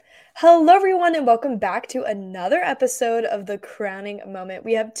Hello, everyone, and welcome back to another episode of the Crowning Moment.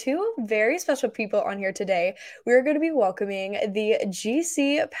 We have two very special people on here today. We are going to be welcoming the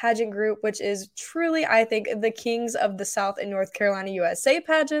GC Pageant Group, which is truly, I think, the Kings of the South and North Carolina USA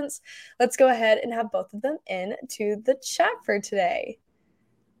Pageants. Let's go ahead and have both of them into the chat for today.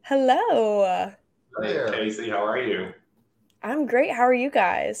 Hello. Hey, Casey, how are you? I'm great. How are you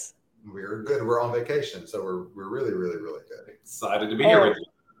guys? We're good. We're on vacation, so we're really, really, really good. Excited to be here with you.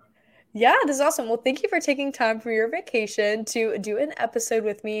 Yeah, this is awesome. Well, thank you for taking time from your vacation to do an episode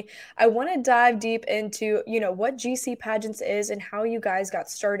with me. I want to dive deep into, what GC Pageants is and how you guys got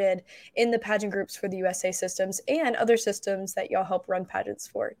started in the pageant groups for the USA systems and other systems that y'all help run pageants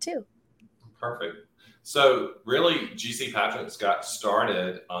for too. Perfect. So really, GC Pageants got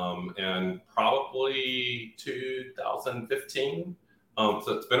started in probably 2015. So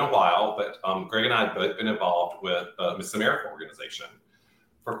it's been a while, but Greg and I have both been involved with Miss America organization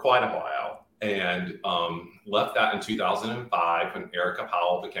for quite a while, and left that in 2005 when Erica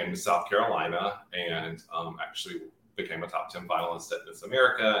Powell became Miss South Carolina and actually became a top 10 finalist at Miss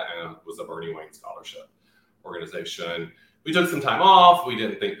America and was a Bernie Wayne Scholarship organization. We took some time off. We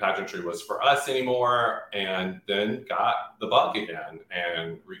didn't think pageantry was for us anymore, and then got the bug again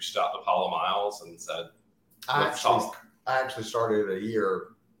and reached out to Paula Miles and said, let's talk. I actually started a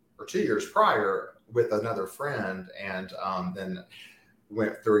year or 2 years prior with another friend, and then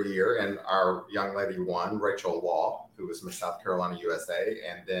went through a year, and our young lady won, Rachel Law, who was Miss South Carolina USA.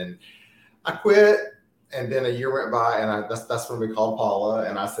 And then I quit, and then a year went by, and that's when we called Paula,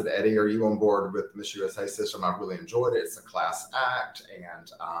 and I said, Eddie, are you on board with Miss USA system? I really enjoyed it. It's a class act,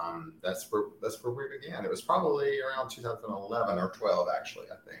 and that's where we began. It was probably around 2011 or 12, actually,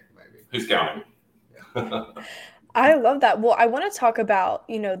 I think, maybe. Who's counting? Yeah. I love that. Well, I want to talk about,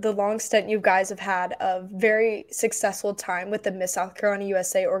 the long stint you guys have had of very successful time with the Miss South Carolina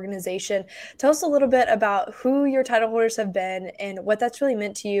USA organization. Tell us a little bit about who your title holders have been and what that's really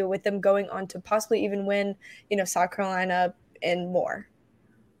meant to you with them going on to possibly even win, South Carolina and more.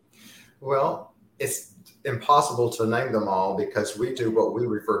 Well, it's impossible to name them all because we do what we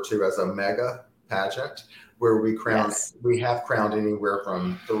refer to as a mega pageant, where we have crowned anywhere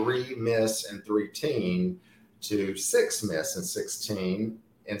from 3 Miss and 3 Teen to 6 Miss and 16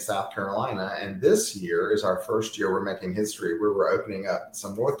 in South Carolina. And this year is our first year we're making history where we're opening up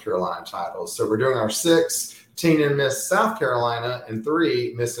some North Carolina titles. So we're doing our 6 Teen and Miss South Carolina and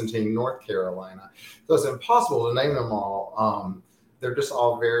 3 Miss and Teen North Carolina. So it's impossible to name them all. They're just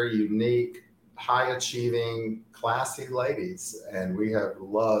all very unique, high achieving, classy ladies. And we have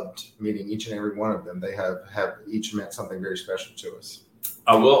loved meeting each and every one of them. They have each meant something very special to us.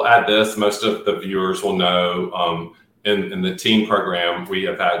 I will add this. Most of the viewers will know in the teen program, we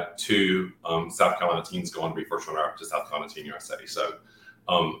have had 2 South Carolina teens go on to be first runner-up to South Carolina Teen USA. So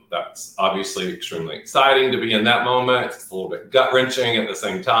that's obviously extremely exciting to be in that moment. It's a little bit gut-wrenching at the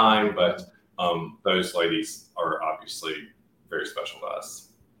same time, but those ladies are obviously very special to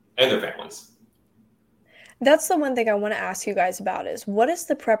us and their families. That's the one thing I want to ask you guys about is what does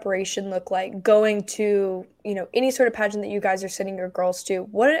the preparation look like going to, any sort of pageant that you guys are sending your girls to?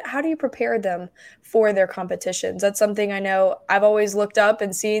 How do you prepare them for their competitions? That's something I know I've always looked up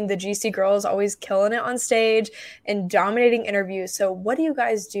and seen the GC girls always killing it on stage and dominating interviews. So what do you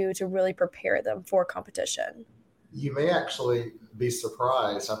guys do to really prepare them for competition? You may actually be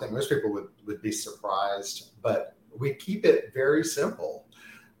surprised. I think most people would be surprised, but we keep it very simple.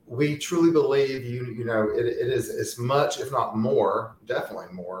 We truly believe it is as much, if not more,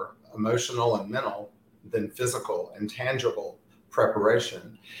 definitely more emotional and mental than physical and tangible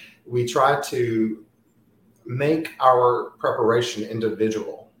preparation. We try to make our preparation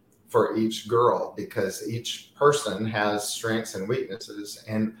individual for each girl because each person has strengths and weaknesses.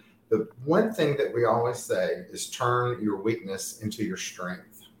 And the one thing that we always say is turn your weakness into your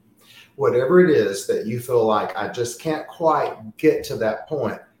strength. Whatever it is that you feel like I just can't quite get to that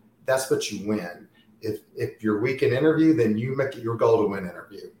point, that's what you win. If you're weak in interview, then you make it your goal to win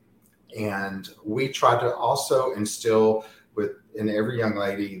interview. And we try to also instill in every young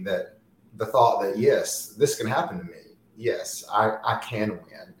lady that the thought that, yes, this can happen to me. Yes, I can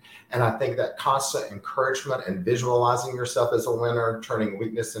win. And I think that constant encouragement and visualizing yourself as a winner, turning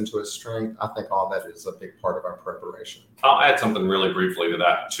weakness into a strength, I think all that is a big part of our preparation. I'll add something really briefly to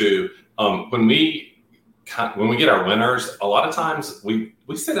that too. When we get our winners, a lot of times we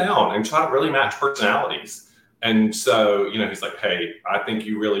sit down and try to really match personalities. And so, he's like, hey, I think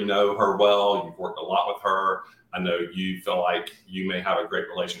you really know her well. You've worked a lot with her. I know you feel like you may have a great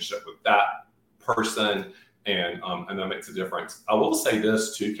relationship with that person. And that makes a difference. I will say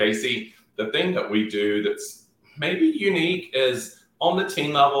this too, Casey, the thing that we do that's maybe unique is On the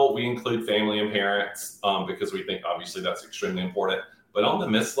teen level, we include family and parents because we think obviously that's extremely important. But on the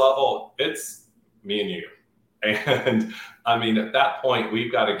Miss level, it's me and you. And I mean, at that point,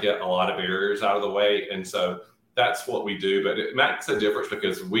 we've got to get a lot of barriers out of the way. And so that's what we do. But it makes a difference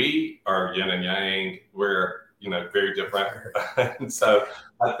because we are yin and yang. We're, very different. And so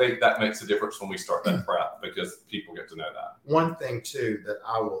I think that makes a difference when we start that prep because people get to know that. One thing, too, that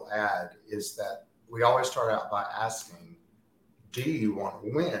I will add is that we always start out by asking, do you want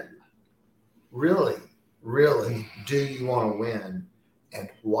to win? Really, really, do you want to win, and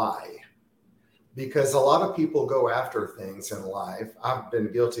why? Because a lot of people go after things in life. I've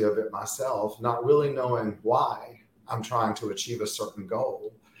been guilty of it myself, not really knowing why I'm trying to achieve a certain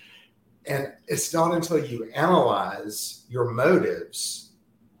goal. And it's not until you analyze your motives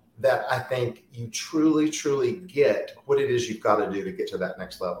that I think you truly, truly get what it is you've got to do to get to that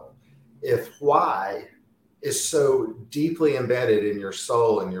next level. If why is so deeply embedded in your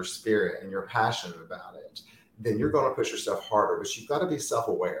soul and your spirit and you're passionate about it, then you're going to push yourself harder. But you've got to be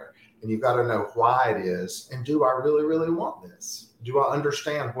self-aware and you've got to know why it is. And do I really, really want this? Do I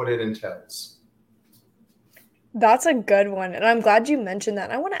understand what it entails? That's a good one. And I'm glad you mentioned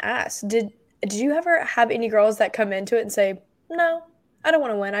that. I want to ask, did you ever have any girls that come into it and say, no, I don't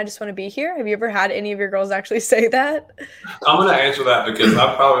want to win. I just want to be here? Have you ever had any of your girls actually say that? I'm going to answer that because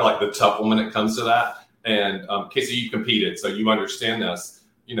I'm probably like the tough one when it comes to that. And Casey, you competed, so you understand this.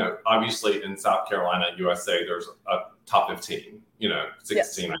 Obviously in South Carolina, USA, there's a top 15, 16,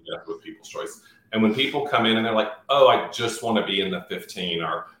 yes. I guess, with People's Choice. And when people come in and they're like, oh, I just want to be in the 15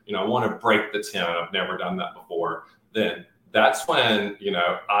 or, I want to break the 10. I've never done that before. Then that's when,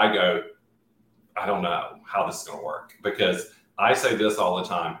 I go, I don't know how this is going to work because I say this all the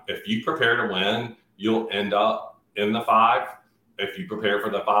time. If you prepare to win, you'll end up in the 5. If you prepare for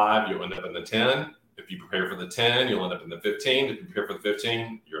the 5, you'll end up in the 10. If you prepare for the 10, you'll end up in the 15. If you prepare for the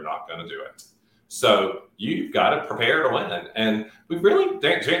 15, you're not going to do it. So you've got to prepare to win. And we've really, to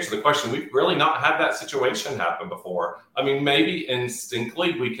answer the question, we've really not had that situation happen before. I mean, maybe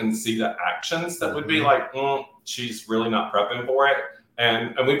instinctively we can see the actions that would be like, she's really not prepping for it.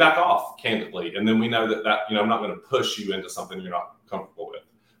 And we back off candidly. And then we know that I'm not going to push you into something you're not comfortable with.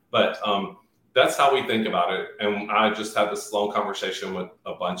 But that's how we think about it. And I just had this long conversation with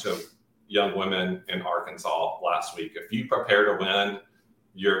a bunch of young women in Arkansas last week. If you prepare to win,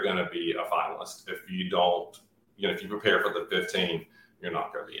 you're going to be a finalist. If you don't, if you prepare for the 15, you're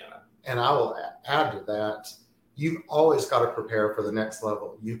not going to be in it. And I will add to that, you've always got to prepare for the next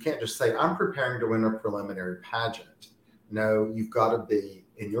level. You can't just say, I'm preparing to win a preliminary pageant. No, you've got to be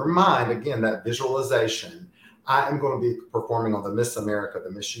in your mind, again, that visualization. I am going to be performing on the Miss America,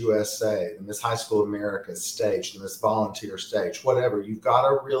 the Miss USA, the Miss High School America stage, the Miss Volunteer stage, whatever. You've got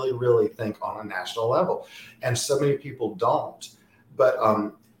to really, really think on a national level. And so many people don't. But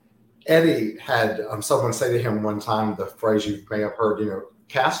Eddie had someone say to him one time, the phrase you may have heard,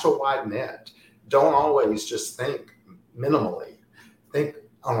 cast a wide net. Don't always just think minimally. Think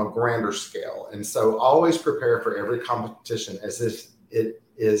on a grander scale. And so always prepare for every competition as if it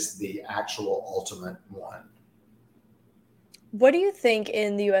is the actual ultimate one. What do you think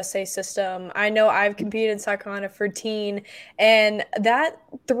in the USA system? I know I've competed in South Carolina for teen, and that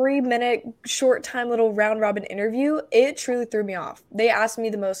 3-minute short time little round robin interview, it truly threw me off. They asked me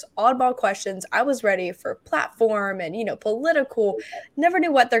the most oddball questions. I was ready for platform and, political. Never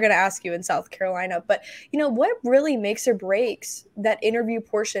knew what they're going to ask you in South Carolina. But, what really makes or breaks that interview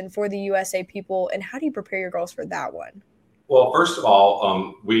portion for the USA people, and how do you prepare your girls for that one? Well, first of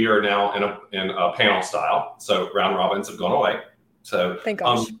all, we are now in a panel style, so round robins have gone away. So thank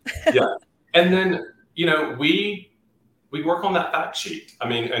gosh. Yeah, and then we work on that fact sheet. I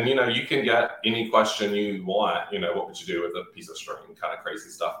mean, and you can get any question you want. What would you do with a piece of string? Kind of crazy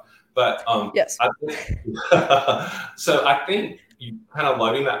stuff. But yes. So I think you kind of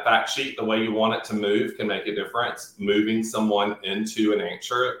loading that fact sheet the way you want it to move can make a difference. Moving someone into an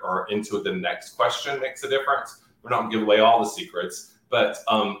answer or into the next question makes a difference. We're not going to give away all the secrets, but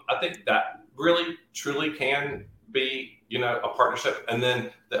I think that really, truly can be, a partnership. And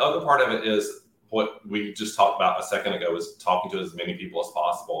then the other part of it is what we just talked about a second ago is talking to as many people as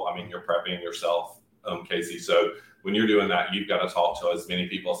possible. I mean, you're prepping yourself, Casey. So when you're doing that, you've got to talk to as many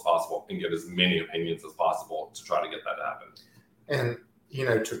people as possible and get as many opinions as possible to try to get that to happen.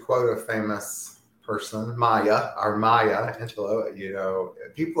 And, to quote a famous person, Maya Angelou,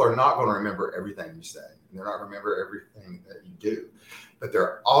 people are not going to remember everything you say. They're not going to remember everything that you do, but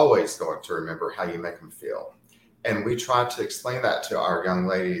they're always going to remember how you make them feel. And we try to explain that to our young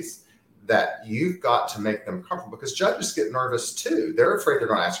ladies that you've got to make them comfortable, because judges get nervous too. They're afraid they're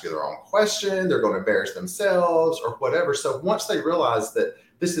going to ask you the wrong question, they're going to embarrass themselves or whatever. So once they realize that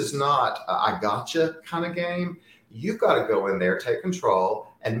this is not a I gotcha kind of game, you've got to go in there, take control,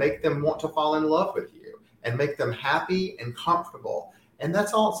 and make them want to fall in love with you and make them happy and comfortable. And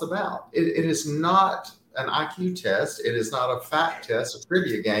that's all it's about. It is not an IQ test. It is not a fact test, a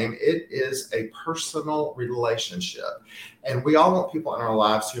trivia game. It is a personal relationship. And we all want people in our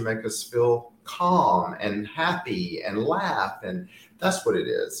lives who make us feel calm and happy and laugh. And that's what it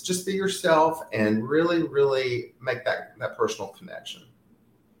is. Just be yourself and really, really make that personal connection.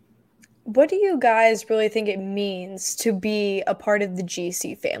 What do you guys really think it means to be a part of the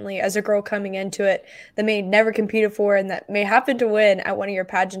GC family as a girl coming into it that may never competed for and that may happen to win at one of your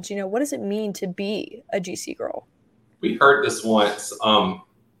pageants? You know, what does it mean to be a GC girl? We heard this once,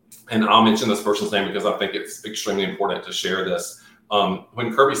 and I'll mention this person's name because I think it's extremely important to share this.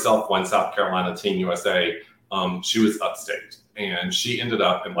 When Kirby Self won South Carolina Team USA, she was upstate, and she ended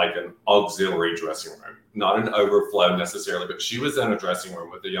up in like an auxiliary dressing room, not an overflow necessarily, but she was in a dressing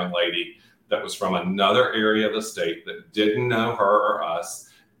room with a young lady that was from another area of the state that didn't know her or us.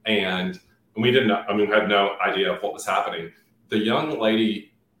 And we didn't know, we had no idea of what was happening. The young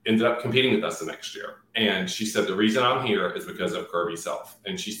lady ended up competing with us the next year. And she said, the reason I'm here is because of Kirby Self.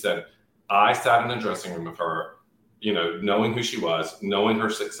 And she said, I sat in a dressing room with her, you know, knowing who she was, knowing her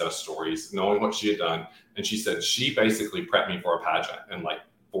success stories, knowing what she had done. And she said, she basically prepped me for a pageant in like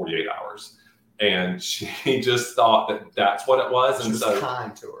 48 hours. And she just thought that that's what it was. And so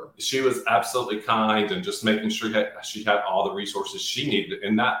kind to her. She was absolutely kind and just making sure she had all the resources she needed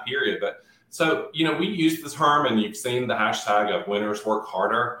in that period. But so, you know, we use the term, and you've seen the hashtag of winners work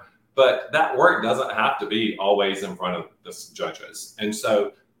harder, but that work doesn't have to be always in front of the judges. And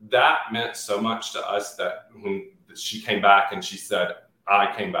so that meant so much to us that when she came back and she said,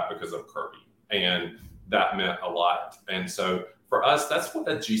 I came back because of Kirby. And that meant a lot. And so for us, that's what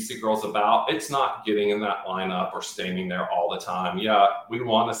a GC girl's about. It's not getting in that lineup or standing there all the time. Yeah, we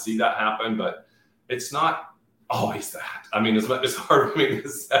want to see that happen, but it's not always that. I mean, it's hard for me to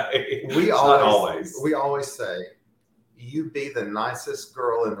say. We always say, you be the nicest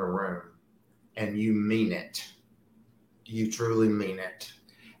girl in the room, and you mean it. You truly mean it.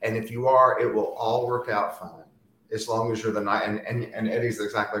 And if you are, it will all work out fine. As long as you're the night, and Eddie's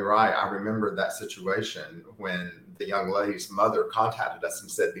exactly right. I remember that situation when the young lady's mother contacted us and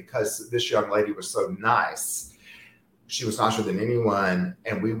said, because this young lady was so nice, she was nicer than anyone,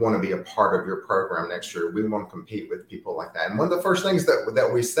 and we want to be a part of your program next year. We want to compete with people like that. And one of the first things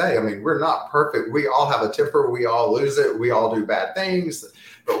that we say, I mean, we're not perfect. We all have a temper. We all lose it. We all do bad things.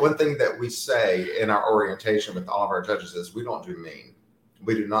 But one thing that we say in our orientation with all of our judges is we don't do mean.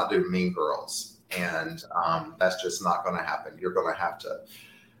 We do not do mean girls. And that's just not going to happen. You're going to have to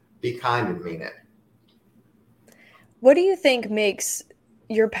be kind and mean it. What do you think makes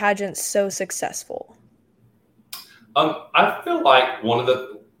your pageant so successful? I feel like one of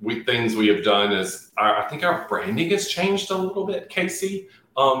the things we have done is I think our branding has changed a little bit, Casey.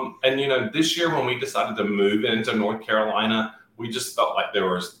 And, you know, this year when we decided to move into North Carolina, we just felt like there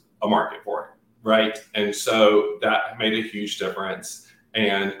was a market for it, right? And so that made a huge difference.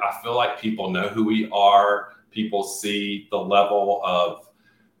 And I feel like people know who we are. People see the level of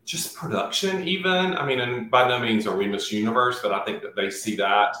just production even. I mean, and by no means are we Miss Universe, but I think that they see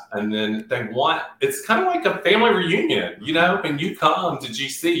that. And then they want, it's kind of like a family reunion. You know, when you come to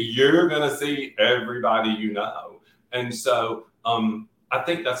GC, you're going to see everybody you know. And so I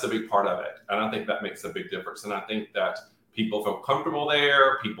think that's a big part of it. And I think that makes a big difference. And I think that people feel comfortable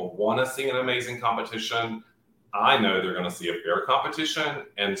there. People want to see an amazing competition. I know they're going to see a fair competition.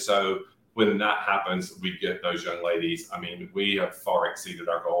 And so when that happens, we get those young ladies. I mean, we have far exceeded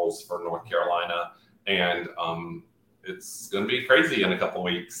our goals for North Carolina, and it's going to be crazy in a couple of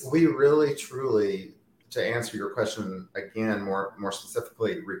weeks. We really, truly, to answer your question again, more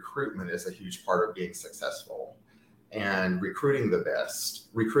specifically, recruitment is a huge part of being successful, and recruiting the best,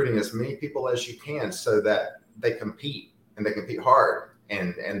 recruiting as many people as you can so that they compete, and they compete hard.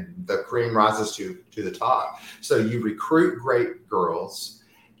 And the cream rises to the top. So you recruit great girls.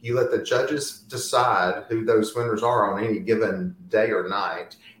 You let the judges decide who those winners are on any given day or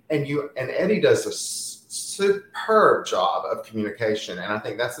night. And Eddie does a superb job of communication. And I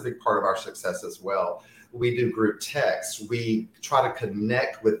think that's a big part of our success as well. We do group texts. We try to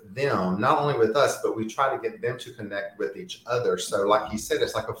connect with them, not only with us, but we try to get them to connect with each other. So like you said,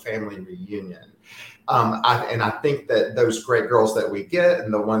 it's like a family reunion. I think that those great girls that we get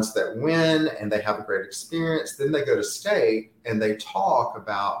and the ones that win and they have a great experience, then they go to state and they talk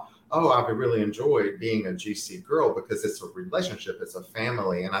about, oh, I really enjoyed being a GC girl because it's a relationship, it's a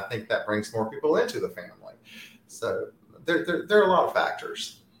family, and I think that brings more people into the family. So there are a lot of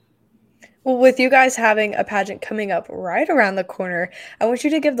factors. Well, with you guys having a pageant coming up right around the corner, I want you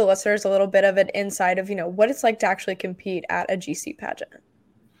to give the listeners a little bit of an insight of, what it's like to actually compete at a GC pageant.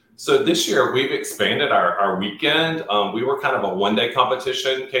 So this year we've expanded our weekend. We were kind of a one-day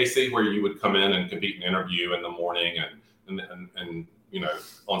competition, Casey, where you would come in and compete and interview in the morning and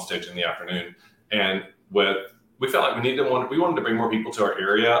on stage in the afternoon. And we felt like we wanted to bring more people to our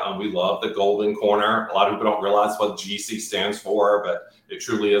area. We love the Golden Corner. A lot of people don't realize what GC stands for, but it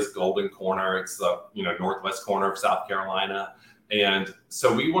truly is Golden Corner. It's the northwest corner of South Carolina. And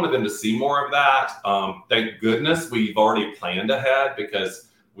so we wanted them to see more of that. Thank goodness we've already planned ahead, because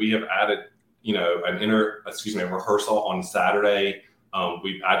we have added, a rehearsal on Saturday.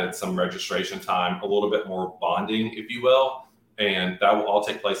 We've added some registration time, a little bit more bonding, if you will, and that will all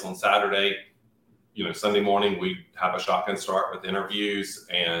take place on Saturday. Sunday morning we have a shotgun start with interviews,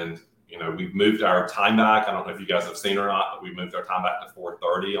 and we've moved our time back. I don't know if you guys have seen or not, but we moved our time back to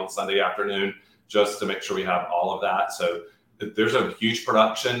 4:30 on Sunday afternoon just to make sure we have all of that. So there's a huge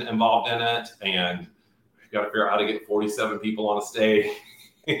production involved in it, and we've got to figure out how to get 47 people on a stage.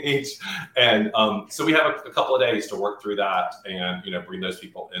 And so we have a couple of days to work through that and bring those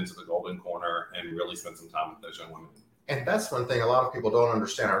people into the Golden Corner and really spend some time with those young women. And that's one thing a lot of people don't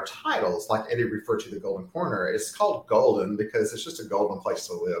understand our titles. Like Eddie referred to the Golden Corner. It's called Golden because it's just a golden place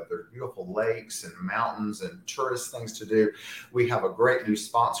to live. There are beautiful lakes and mountains and tourist things to do. We have a great new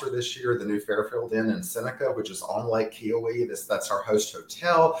sponsor this year, the new Fairfield Inn in Seneca, which is on Lake Keowee. That's our host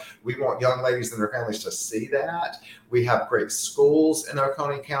hotel. We want young ladies and their families to see that. We have great schools in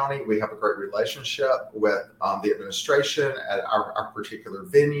Oconee County. We have a great relationship with the administration at our particular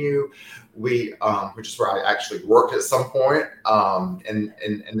venue. Which is where I actually worked at some point in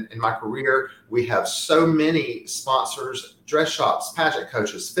my career. We have so many sponsors, dress shops, pageant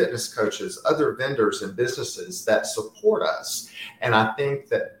coaches, fitness coaches, other vendors and businesses that support us. And I think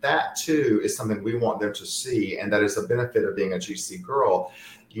that too is something we want them to see, and that is a benefit of being a GC girl,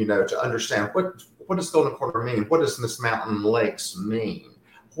 to understand what does Golden Corner mean? What does Miss Mountain Lakes mean?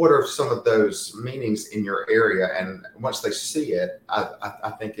 What are some of those meanings in your area? And once they see it,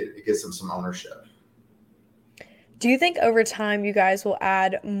 I think it gives them some ownership. Do you think over time you guys will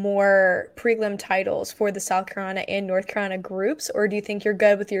add more prelim titles for the South Carolina and North Carolina groups, or do you think you're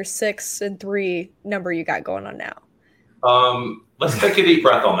good with your 6 and 3 number you got going on now? Let's take a deep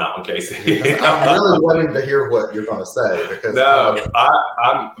breath on that one, Casey. I'm really wanting to hear what you're going to say, because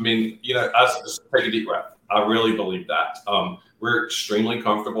just take a deep breath. I really believe that. We're extremely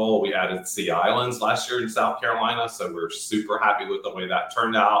comfortable. We added Sea Islands last year in South Carolina, so we're super happy with the way that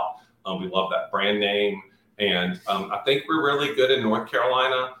turned out. We love that brand name, and I think we're really good in North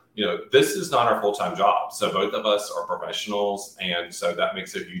Carolina. This is not our full-time job, so both of us are professionals, and so that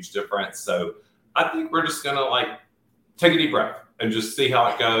makes a huge difference. So I think we're just gonna take a deep breath and just see how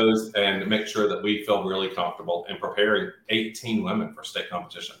it goes, and make sure that we feel really comfortable in preparing 18 women for state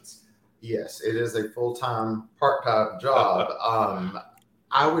competitions. Yes, it is a full-time, part-time job.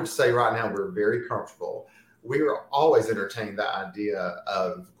 I would say right now we're very comfortable. We are always entertaining the idea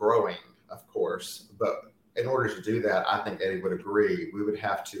of growing, of course, but in order to do that, I think Eddie would agree, we would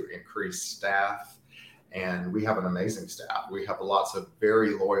have to increase staff, and we have an amazing staff. We have lots of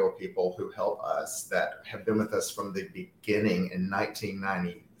very loyal people who help us, that have been with us from the beginning in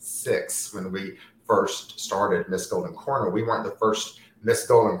 1996 when we first started Miss Golden Corner. We weren't the first Miss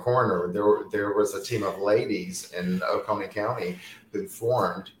Golden Corner. There was a team of ladies in Oconee County who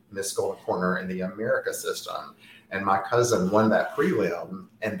formed Miss Golden Corner in the America system. And my cousin won that prelim,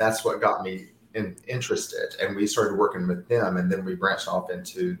 and that's what got me interested. And we started working with them, and then we branched off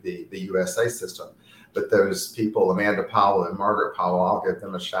into the USA system. But those people, Amanda Powell and Margaret Powell, I'll give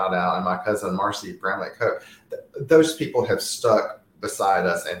them a shout out, and my cousin Marcy Bramlett-Cook, those people have stuck beside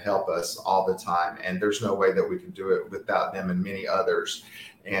us and help us all the time. And there's no way that we can do it without them and many others.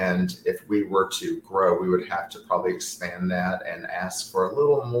 And if we were to grow, we would have to probably expand that and ask for a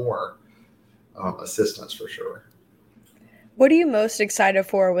little more assistance for sure. What are you most excited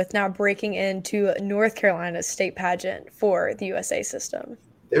for with now breaking into North Carolina's state pageant for the USA system?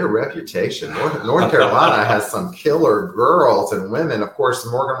 Their reputation. North Carolina has some killer girls and women. Of course,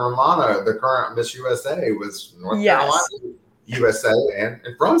 Morgan Romano, the current Miss USA, was North Carolina USA and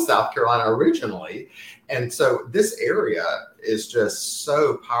from South Carolina originally. And so this area is just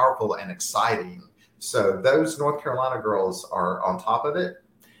so powerful and exciting. So those North Carolina girls are on top of it.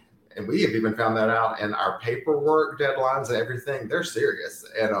 And we have even found that out in our paperwork deadlines and everything. They're serious.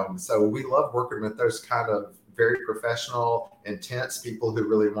 And so we love working with those kind of very professional, intense people who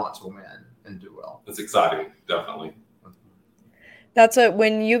really want to win and do well. It's exciting, definitely. That's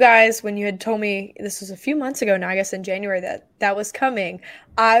when you had told me, this was a few months ago now, I guess in January, that was coming.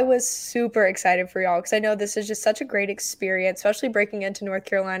 I was super excited for y'all because I know this is just such a great experience, especially breaking into North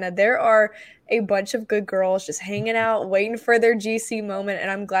Carolina. There are a bunch of good girls just hanging out, waiting for their GC moment,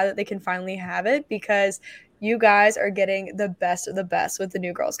 and I'm glad that they can finally have it because you guys are getting the best of the best with the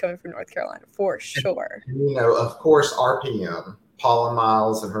new girls coming from North Carolina, for sure. And, you know, of course, RPM, Paula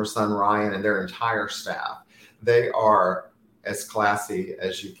Miles and her son Ryan and their entire staff, they are as classy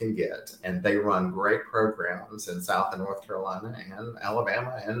as you can get, and they run great programs in South and North Carolina and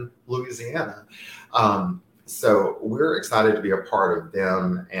Alabama and Louisiana. So we're excited to be a part of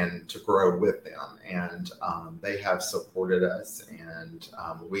them and to grow with them. And they have supported us, and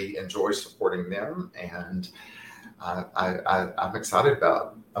we enjoy supporting them. And I'm excited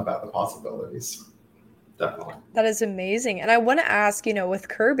about the possibilities. Definitely. That is amazing. And I want to ask, with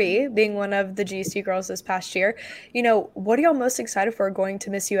Kirby being one of the GC girls this past year, what are y'all most excited for going to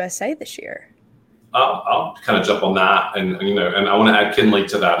Miss USA this year? I'll kind of jump on that, and I want to add Kinley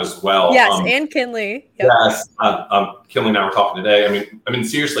to that as well. Yes, and Kinley. Yep. Yes, Kinley and I were talking today. I mean,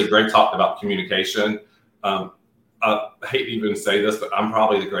 seriously, Greg talked about communication. I hate to even say this, but I'm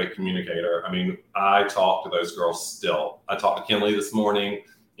probably the great communicator. I mean, I talk to those girls still. I talked to Kinley this morning.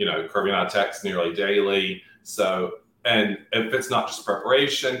 Kirby and I text nearly daily. So, and if it's not just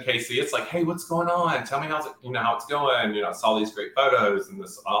preparation, Casey, it's like, hey, what's going on? Tell me how it's going. I saw these great photos and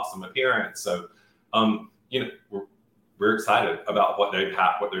this awesome appearance. So, we're excited about what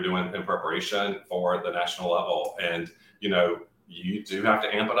they're doing in preparation for the national level. And, you do have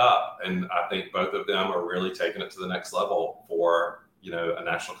to amp it up. And I think both of them are really taking it to the next level for, a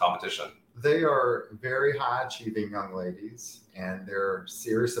national competition. They are very high achieving young ladies, and they're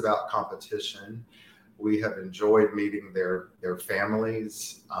serious about competition. We have enjoyed meeting their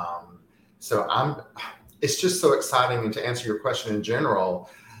families. It's just so exciting. And to answer your question in general,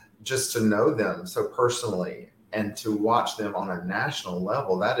 just to know them so personally and to watch them on a national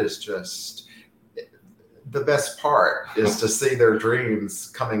level, that is just the best part, is to see their dreams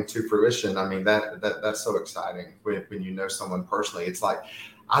coming to fruition. I mean, that's so exciting when you know someone personally. It's like,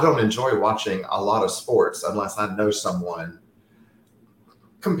 I don't enjoy watching a lot of sports unless I know someone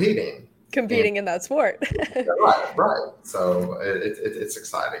competing in that sport. Right. So it's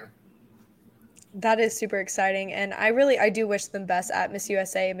exciting. That is super exciting. And I do wish them best at Miss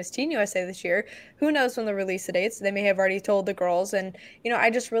USA and Miss Teen USA this year. Who knows when they'll release the dates? They may have already told the girls. And, I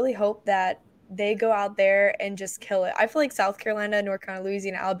just really hope that they go out there and just kill it. I feel like South Carolina, North Carolina,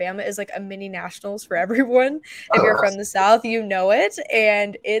 Louisiana, Alabama is like a mini nationals for everyone. If you're from the South, you know it.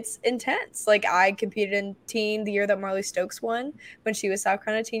 And it's intense. Like, I competed in teen the year that Marley Stokes won when she was South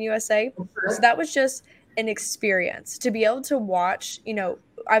Carolina Teen USA. So that was just an experience to be able to watch.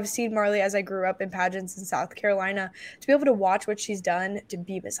 I've seen Marley as I grew up in pageants in South Carolina, to be able to watch what she's done, to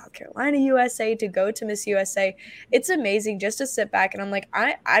be Miss South Carolina USA, to go to Miss USA. It's amazing just to sit back and I'm like,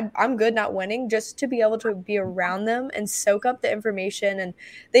 I'm good not winning, just to be able to be around them and soak up the information. And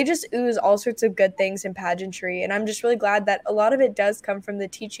they just ooze all sorts of good things in pageantry. And I'm just really glad that a lot of it does come from the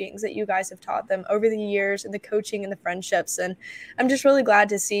teachings that you guys have taught them over the years, and the coaching and the friendships. And I'm just really glad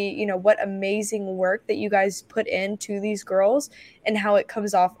to see, what amazing work that you guys put into these girls and how it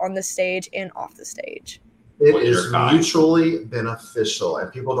comes off on the stage and off the stage. It is mutually beneficial,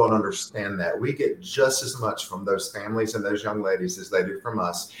 and people don't understand that. We get just as much from those families and those young ladies as they do from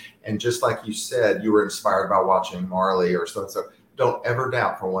us. And just like you said, you were inspired by watching Marley or so. Don't ever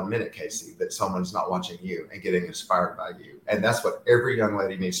doubt for 1 minute, Casey, that someone's not watching you and getting inspired by you. And that's what every young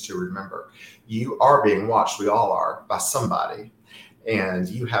lady needs to remember. You are being watched, we all are, by somebody. And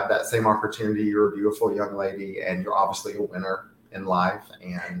you have that same opportunity. You're a beautiful young lady, and you're obviously a winner in life.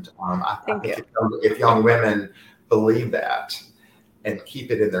 And I think if young women believe that and keep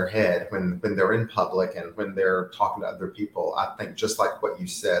it in their head when they're in public and when they're talking to other people, I think just like what you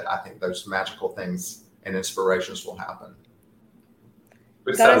said, I think those magical things and inspirations will happen.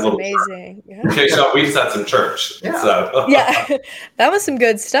 That is amazing. Yeah. Okay, so we just had some church. Yeah. So. Yeah, that was some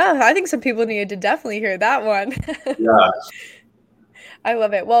good stuff. I think some people needed to definitely hear that one. Yeah. I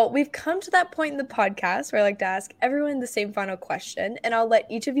love it. Well, we've come to that point in the podcast where I like to ask everyone the same final question, and I'll let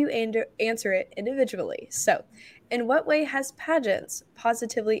each of you answer it individually. So, in what way has pageants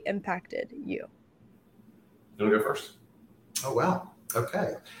positively impacted you? You want to go first? Oh, wow.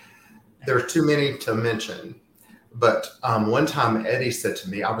 Okay. There's too many to mention. But one time Eddie said to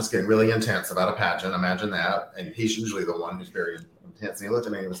me, I was getting really intense about a pageant. Imagine that. And he's usually the one who's very intense. And he looked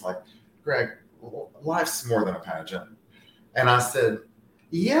at me and he was like, Greg, life's more than a pageant. And I said,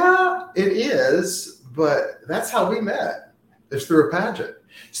 yeah, it is. but that's how we met. It's through a pageant.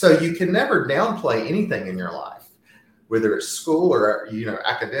 So you can never downplay anything in your life, whether it's school or, you know,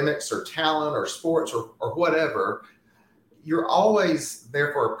 academics or talent or sports or whatever. You're always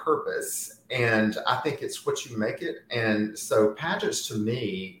there for a purpose. And I think it's what you make it. And so pageants to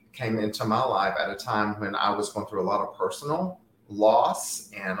me came into my life at a time when I was going through a lot of personal loss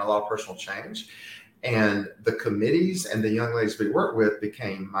and a lot of personal change. And the committees and the young ladies we work with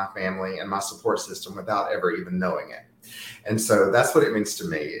became my family and my support system without ever even knowing it. And so that's what it means to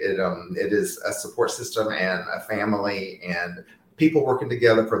me. It is a support system and a family and people working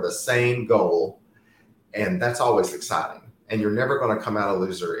together for the same goal. And that's always exciting. And you're never going to come out a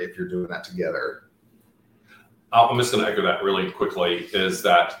loser if you're doing that together. I'm just going to echo that really quickly, is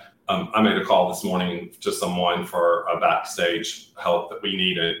that I made a call this morning to someone for a backstage help that we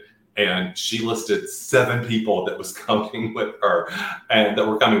needed. And she listed 7 people that was coming with her and that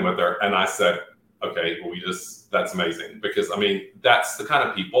were coming with her. And I said, okay, well, that's amazing. Because I mean, that's the kind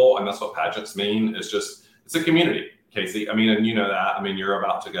of people, and that's what pageants mean, is just, it's a community, Casey. I mean, and you know that. I mean, you're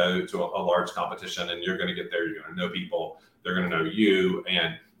about to go to a large competition and you're going to get there. You're going to know people. They're going to know you.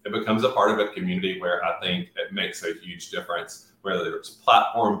 And it becomes a part of a community where I think it makes a huge difference, whether it's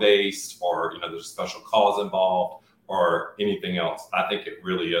platform based or, you know, there's a special cause involved or anything else. I think it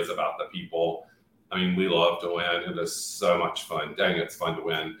really is about the people. I mean, we love to win. It is so much fun. Dang, it's fun to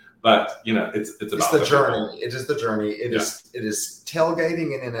win. But, you know, it's about the journey. It is the journey. It is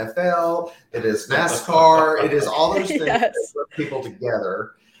tailgating in NFL. It is NASCAR. It is all those things that put people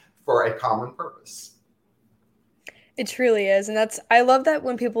together for a common purpose. It truly is. And I love that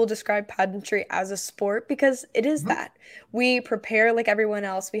when people describe pageantry as a sport, because it is that. We prepare like everyone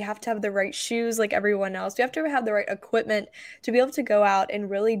else. We have to have the right shoes like everyone else. We have to have the right equipment to be able to go out and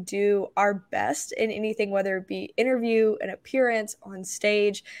really do our best in anything, whether it be interview, an appearance, on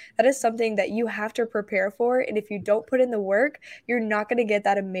stage. That is something that you have to prepare for. And if you don't put in the work, you're not going to get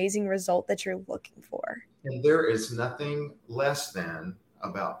that amazing result that you're looking for. And there is nothing less than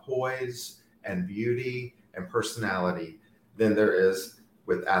about poise and beauty and personality than there is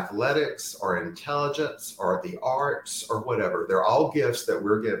with athletics or intelligence or the arts or whatever. They're all gifts that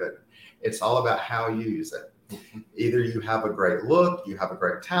we're given. It's all about how you use it. Either you have a great look, you have a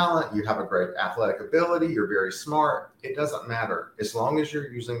great talent, you have a great athletic ability, you're very smart. It doesn't matter. As long as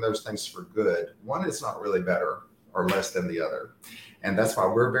you're using those things for good, one is not really better or less than the other. And that's why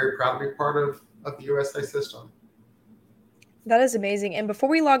we're very proud to be part of the USA system. That is amazing. And before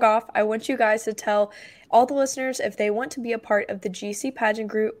we log off, I want you guys to tell all the listeners, if they want to be a part of the GC pageant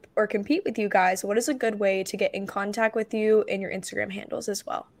group or compete with you guys, what is a good way to get in contact with you and your Instagram handles as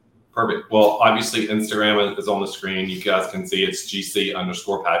well? Perfect. Well, obviously Instagram is on the screen. You guys can see it's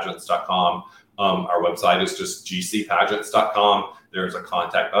gc_pageants.com. Our website is just gcpageants.com. There's a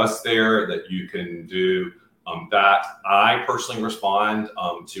contact us there that you can do that. I personally respond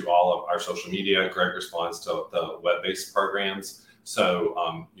to all of our social media. Greg responds to the web-based programs.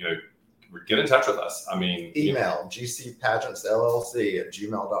 So, you know, get in touch with us. I mean, email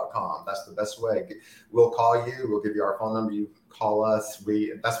gcpageantsllc@gmail.com. That's the best way. We'll call you. We'll give you our phone number. You call us.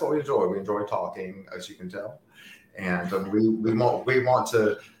 That's what we enjoy. We enjoy talking, as you can tell, and we want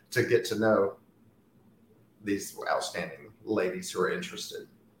to get to know these outstanding ladies who are interested.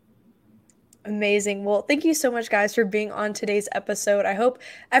 Amazing. Well, thank you so much, guys, for being on today's episode. I hope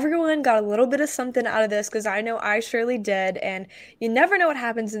everyone got a little bit of something out of this, because I know I surely did. And you never know what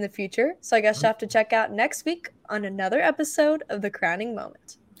happens in the future. So I guess you'll have to check out next week on another episode of The Crowning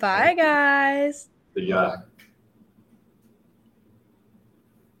Moment. Bye, guys. Yeah.